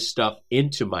all of this stuff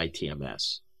into my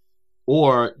TMS?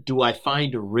 Or do I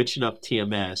find a rich enough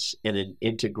TMS in an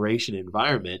integration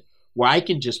environment where I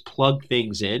can just plug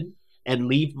things in and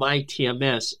leave my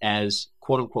TMS as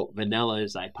quote unquote vanilla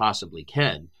as I possibly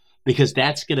can? Because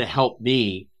that's going to help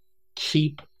me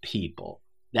keep people.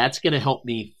 That's going to help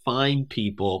me find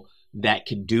people that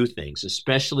can do things,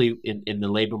 especially in the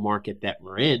labor market that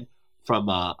we're in, from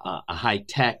a high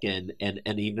tech and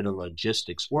even a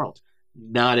logistics world.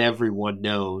 Not everyone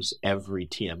knows every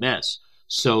TMS.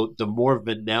 So the more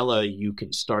vanilla you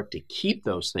can start to keep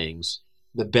those things,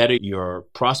 the better your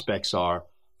prospects are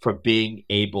for being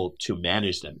able to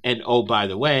manage them. And oh, by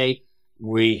the way,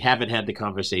 we haven't had the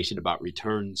conversation about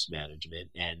returns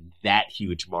management and that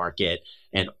huge market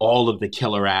and all of the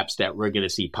killer apps that we're going to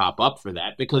see pop up for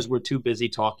that, because we're too busy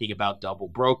talking about double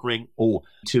brokering. Oh,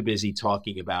 too busy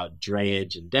talking about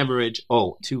drayage and demurrage.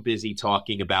 Oh, too busy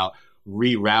talking about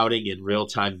rerouting and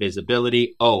real-time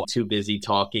visibility. Oh, too busy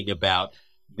talking about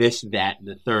this, that, and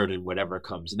the third, and whatever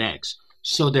comes next.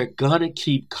 So they're going to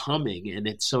keep coming.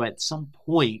 And so at some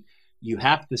point, you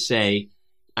have to say,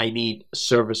 I need a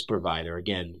service provider,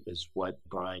 again, is what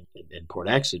Brian and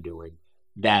PortX are doing,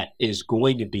 that is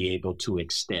going to be able to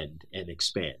extend and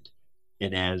expand.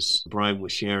 And as Brian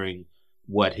was sharing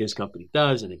what his company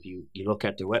does, and if you look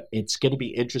at the web, it's going to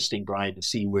be interesting, Brian, to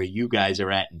see where you guys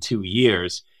are at in 2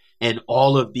 years and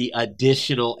all of the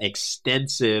additional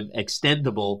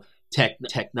extendable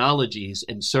technologies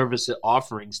and service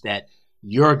offerings that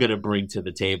you're going to bring to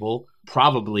the table,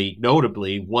 probably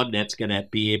notably one that's going to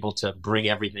be able to bring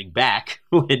everything back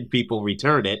when people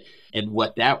return it, and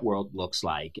what that world looks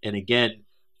like. And again,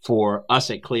 for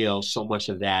us at Clio, so much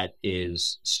of that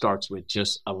starts with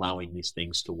just allowing these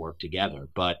things to work together.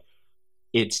 But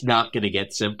it's not going to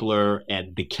get simpler,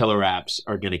 and the killer apps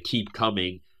are going to keep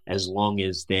coming as long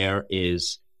as there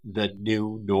is the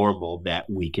new normal that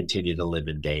we continue to live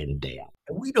in and day out.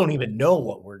 And we don't even know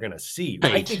what we're going to see.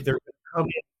 Right. I think they're going to come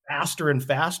in faster and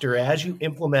faster as you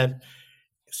implement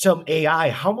some AI.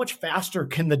 How much faster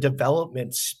can the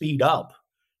development speed up?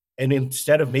 And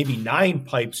instead of maybe 9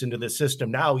 pipes into the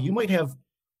system now, you might have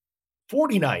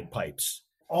 49 pipes,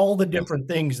 all the different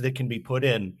things that can be put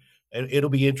in. And it'll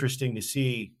be interesting to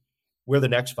see where the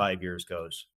next 5 years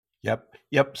goes.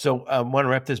 Yep. So I want to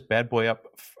wrap this bad boy up.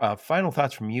 Final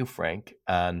thoughts from you, Frank,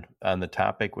 on the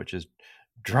topic, which is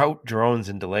drought, drones,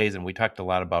 and delays. And we talked a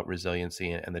lot about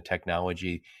resiliency and the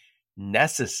technology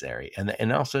necessary.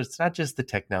 And also, it's not just the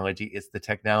technology, it's the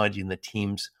technology and the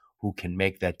teams who can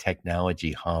make that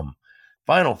technology hum.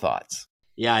 Final thoughts.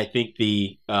 Yeah, I think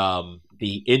the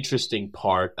interesting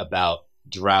part about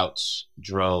droughts,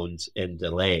 drones, and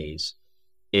delays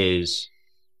is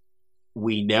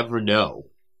we never know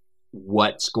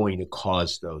what's going to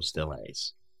cause those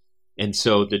delays. And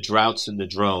so the droughts and the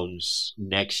drones,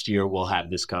 next year we'll have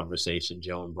this conversation,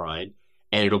 Joe and Brian,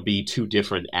 and it'll be 2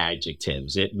 different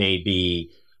adjectives. It may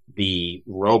be the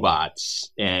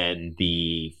robots and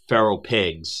the feral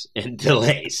pigs and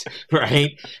delays,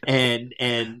 right? And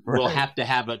we'll have to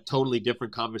have a totally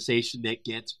different conversation that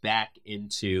gets back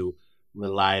into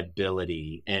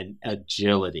reliability and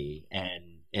agility and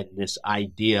this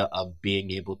idea of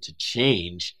being able to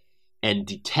change and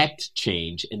detect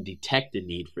change and detect the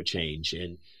need for change.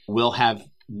 And we'll have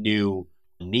new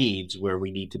needs where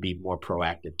we need to be more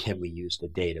proactive. Can we use the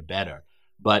data better?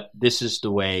 But this is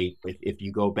the way, if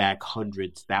you go back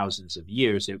hundreds, thousands of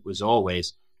years, it was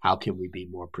always, how can we be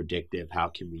more predictive? How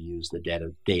can we use the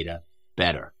data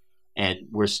better? And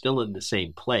we're still in the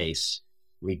same place,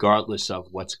 regardless of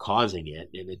what's causing it.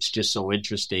 And it's just so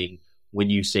interesting when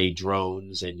you say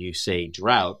drones and you say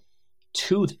drought,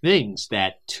 2 things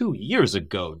that 2 years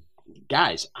ago,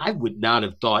 guys, I would not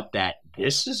have thought that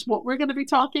this is what we're going to be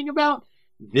talking about.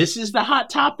 This is the hot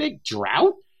topic,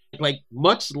 drought. Like,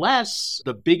 much less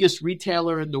the biggest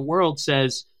retailer in the world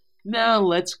says, no,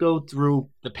 let's go through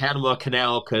the Panama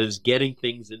Canal because getting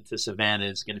things into Savannah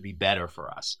is going to be better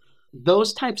for us.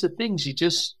 Those types of things you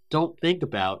just don't think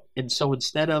about. And so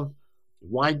instead of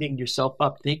winding yourself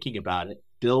up thinking about it,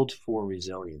 build for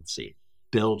resiliency,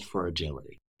 build for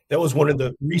agility. That was one of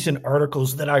the recent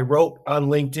articles that I wrote on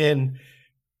LinkedIn.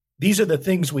 These are the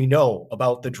things we know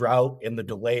about the drought and the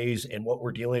delays and what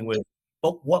we're dealing with.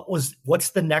 But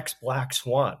what's the next black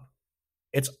swan?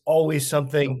 It's always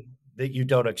something that you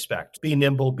don't expect. Be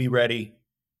nimble, be ready.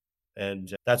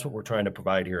 And that's what we're trying to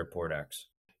provide here at PortX.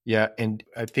 Yeah. And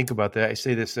I think about that. I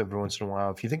say this every once in a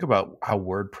while. If you think about how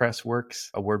WordPress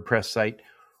works, a WordPress site,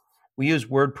 we use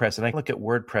WordPress, and I look at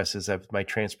WordPress as my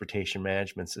transportation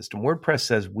management system. WordPress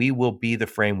says we will be the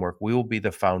framework. We will be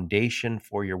the foundation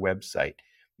for your website.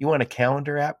 You want a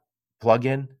calendar app?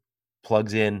 Plugin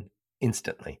plugs in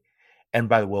instantly. And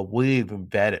by the way, we'll even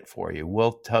vet it for you.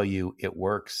 We'll tell you it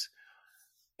works.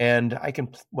 And I can,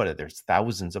 there's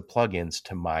thousands of plugins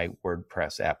to my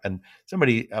WordPress app. And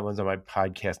somebody was on my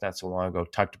podcast not so long ago,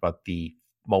 talked about the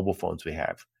mobile phones we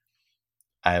have.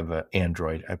 I have an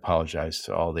Android. I apologize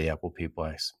to all the Apple people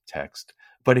I text.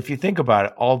 But if you think about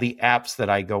it, all the apps that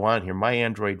I go on here, my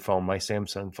Android phone, my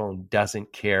Samsung phone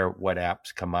doesn't care what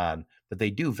apps come on, but they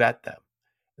do vet them.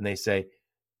 And they say,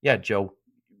 yeah, Joe,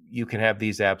 you can have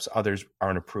these apps. Others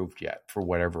aren't approved yet for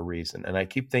whatever reason. And I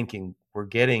keep thinking we're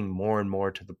getting more and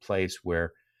more to the place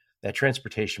where that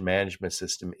transportation management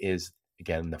system is,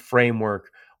 again, the framework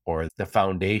or the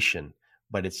foundation,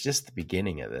 but it's just the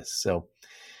beginning of this. So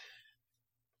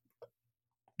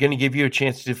going to give you a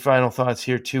chance to do final thoughts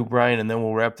here too, Brian, and then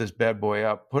we'll wrap this bad boy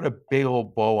up. Put a big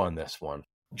old bow on this one.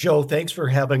 Joe, thanks for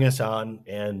having us on.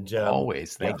 And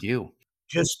always, thank you.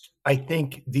 Just, I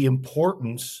think the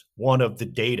importance, one, of the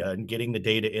data and getting the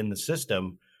data in the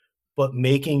system, but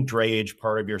making drayage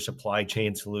part of your supply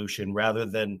chain solution rather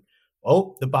than,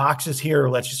 oh, the box is here,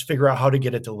 let's just figure out how to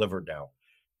get it delivered now.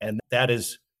 And that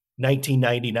is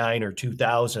 1999 or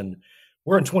 2000.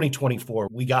 We're in 2024.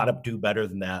 We got to do better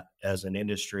than that as an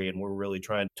industry, and we're really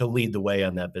trying to lead the way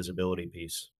on that visibility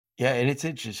piece. Yeah, and it's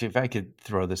interesting, if I could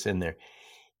throw this in there,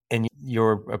 and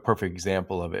you're a perfect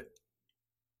example of it.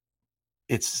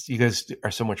 You guys are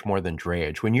so much more than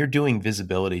drayage. When you're doing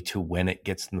visibility to when it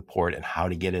gets in the port and how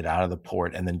to get it out of the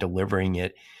port and then delivering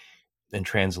it and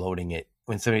transloading it,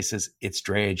 when somebody says it's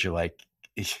drayage, you're like,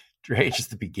 drayage is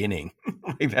the beginning.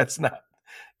 Like, it's not.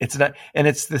 And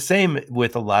it's the same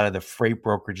with a lot of the freight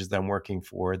brokerages that I'm working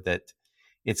for, that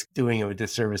it's doing a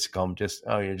disservice to call them just,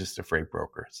 oh, you're just a freight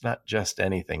broker. It's not just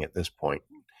anything at this point.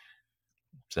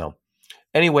 So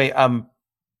Anyway,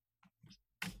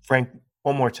 Frank,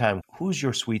 one more time. Who's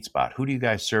your sweet spot? Who do you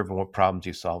guys serve and what problems do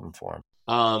you solve them for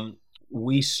them?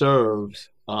 We serve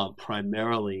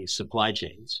primarily supply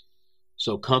chains.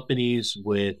 So companies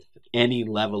with any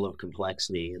level of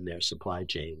complexity in their supply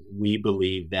chain, we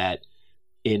believe that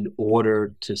in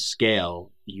order to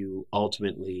scale, you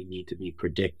ultimately need to be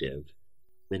predictive.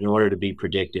 In order to be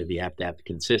predictive, you have to have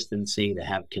consistency. To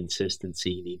have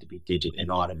consistency, you need to be digital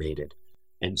and automated.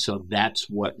 And so that's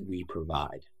what we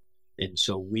provide. And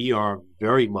so we are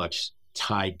very much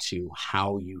tied to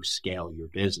how you scale your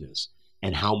business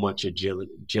and how much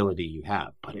agility you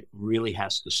have. But it really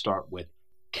has to start with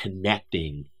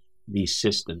connecting these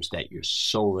systems that you're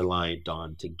so reliant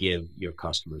on to give your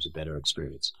customers a better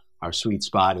experience. Our sweet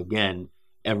spot, again,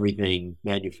 everything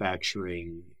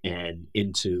manufacturing and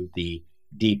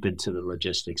deep into the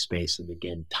logistics space, and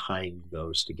again, tying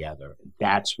those together.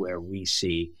 That's where we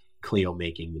see Clio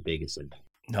making the biggest impact.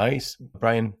 Nice.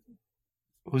 Brian,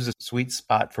 who's a sweet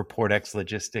spot for PortX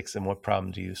Logistics and what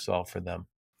problem do you solve for them?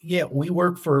 Yeah, we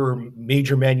work for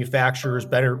major manufacturers,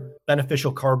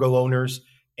 beneficial cargo owners,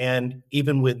 and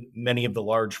even with many of the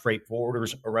large freight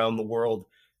forwarders around the world,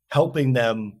 helping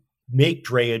them make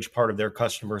drayage part of their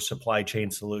customer supply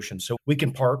chain solution. So we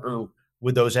can partner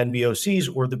with those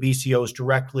NVOCs or the BCOs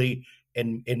directly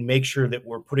and make sure that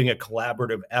we're putting a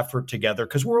collaborative effort together,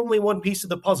 because we're only one piece of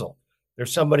the puzzle.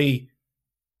 There's somebody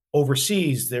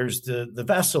overseas, there's the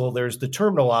vessel, there's the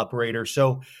terminal operator.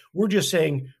 So we're just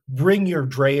saying, bring your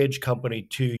drayage company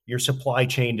to your supply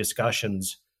chain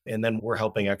discussions, and then we're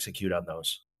helping execute on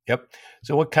those. Yep.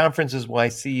 So what conferences will I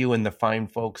see you and the fine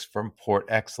folks from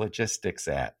PortX Logistics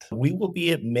at? We will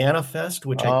be at Manifest,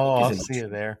 which I'll see you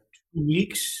there. 2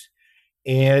 weeks,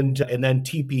 and then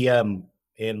TPM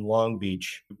in Long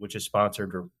Beach, which is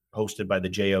sponsored or hosted by the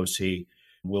JOC,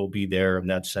 will be there, and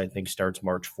that's, I think, starts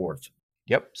March 4th.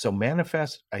 Yep. So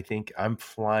Manifest, I think I'm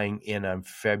flying in on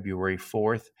February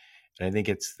 4th, and I think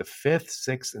it's the 5th,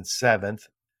 6th, and 7th.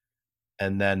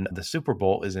 And then the Super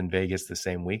Bowl is in Vegas the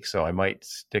same week. So I might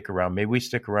stick around. Maybe we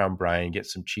stick around, Brian, get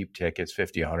some cheap tickets,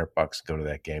 $50, $100, go to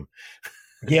that game.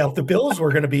 Yeah, if the Bills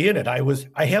were going to be in it, I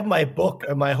have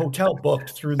my hotel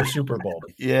booked through the Super Bowl.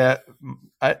 Yeah,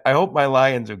 I hope my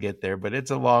Lions will get there, but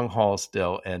it's a long haul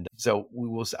still. And so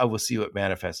I will see you at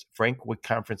Manifest. Frank, what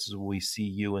conferences will we see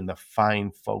you and the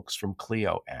fine folks from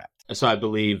Clio at? So I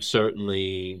believe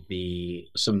certainly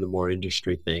some of the more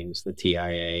industry things, the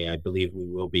TIA, I believe we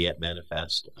will be at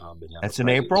Manifest. That's in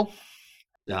April?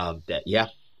 Yeah.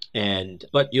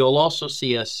 But you'll also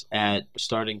see us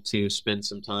starting to spend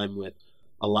some time with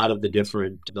a lot of the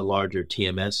larger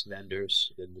TMS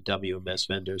vendors and the WMS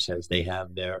vendors, as they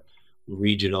have their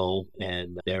regional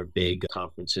and their big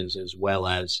conferences, as well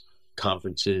as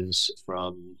conferences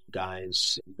from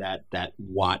guys that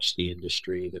watch the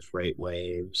industry, the Freight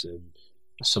Waves and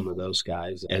some of those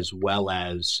guys, as well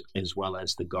as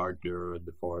the Gardner and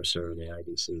the Forrester and the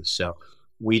IDC. So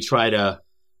we try to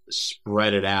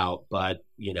spread it out, but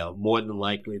more than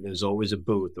likely there's always a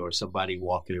booth or somebody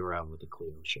walking around with a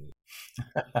Clio shirt.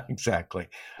 Exactly.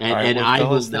 And I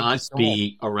will not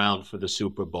be around for the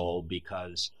Super Bowl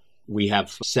because we have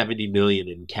 $70 million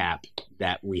in cap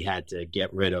that we had to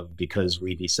get rid of because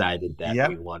we decided that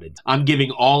we wanted. I'm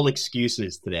giving all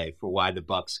excuses today for why the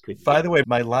Bucks could. By the way,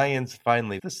 my Lions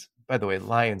Lions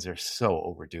are so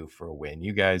overdue for a win.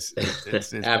 You guys,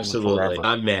 it's absolutely.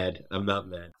 I'm mad. I'm not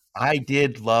mad. I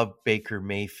did love Baker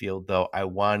Mayfield, though. I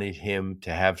wanted him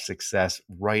to have success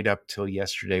right up till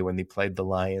yesterday when they played the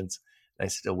Lions. I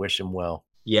still wish him well.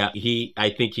 Yeah, I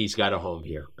think he's got a home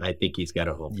here.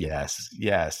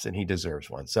 Yes, and he deserves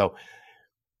one. So,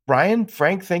 Brian,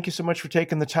 Frank, thank you so much for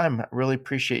taking the time. I really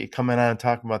appreciate you coming on and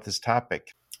talking about this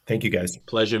topic. Thank you, guys.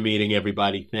 Pleasure meeting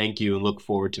everybody. Thank you, and look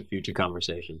forward to future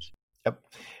conversations. Yep.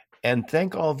 And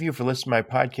thank all of you for listening to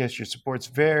my podcast. Your support's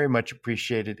very much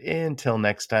appreciated. Until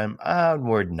next time,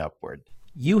 onward and upward.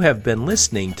 You have been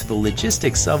listening to the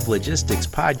Logistics of Logistics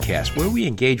podcast, where we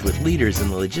engage with leaders in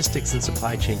the logistics and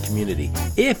supply chain community.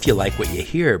 If you like what you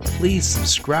hear, please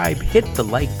subscribe, hit the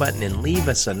like button, and leave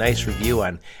us a nice review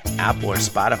on Apple or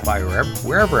Spotify or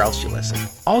wherever else you listen.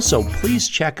 Also, please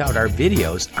check out our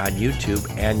videos on YouTube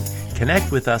and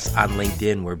connect with us on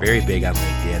LinkedIn. We're very big on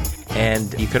LinkedIn.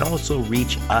 And you can also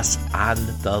reach us on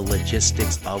the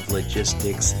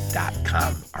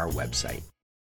logisticsoflogistics.com, our website.